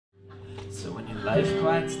life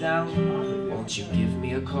quiets down, won't you give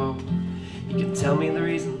me a call? You can tell me the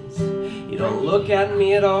reasons you don't look at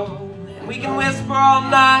me at all, and we can whisper all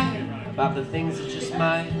night about the things that just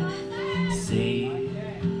might save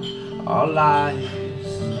our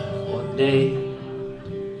lives one day.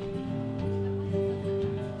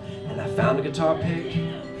 And I found a guitar pick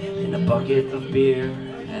in a bucket of beer,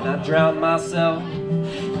 and I drowned myself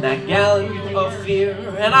in that gallon of fear,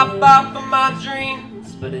 and I fought for my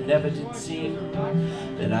dreams, but it never did seem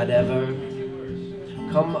that I'd ever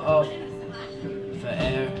come up for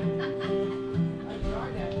air.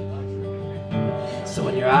 So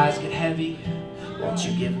when your eyes get heavy, won't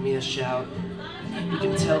you give me a shout? You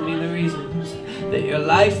can tell me the reasons that your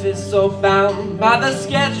life is so bound by the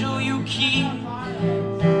schedule you keep,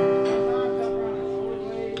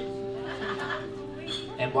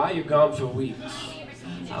 and while you're gone for weeks,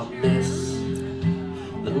 I'll miss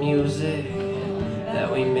the music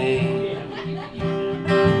that we made.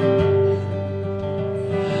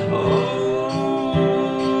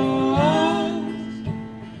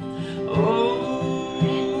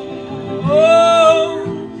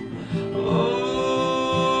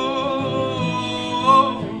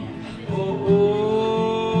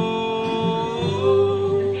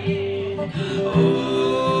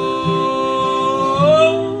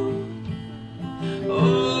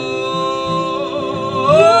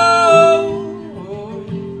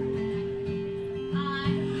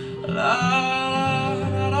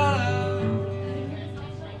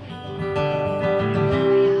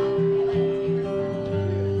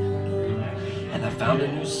 And I found a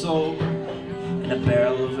new soul in a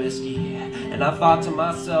barrel of whiskey, and I thought to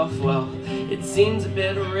myself, well, it seems a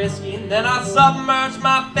bit risky. And then I submerged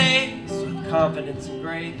my face with confidence and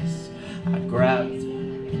grace. I grabbed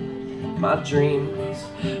my dreams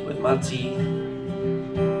with my teeth,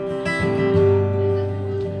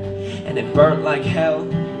 and it burnt like hell,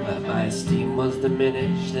 but my esteem was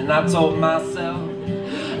diminished. And I told myself,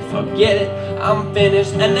 forget it, I'm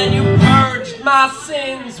finished. And then you purged my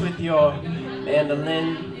sins with your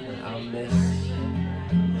mandolin. I'll miss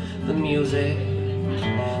the music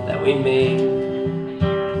that we made.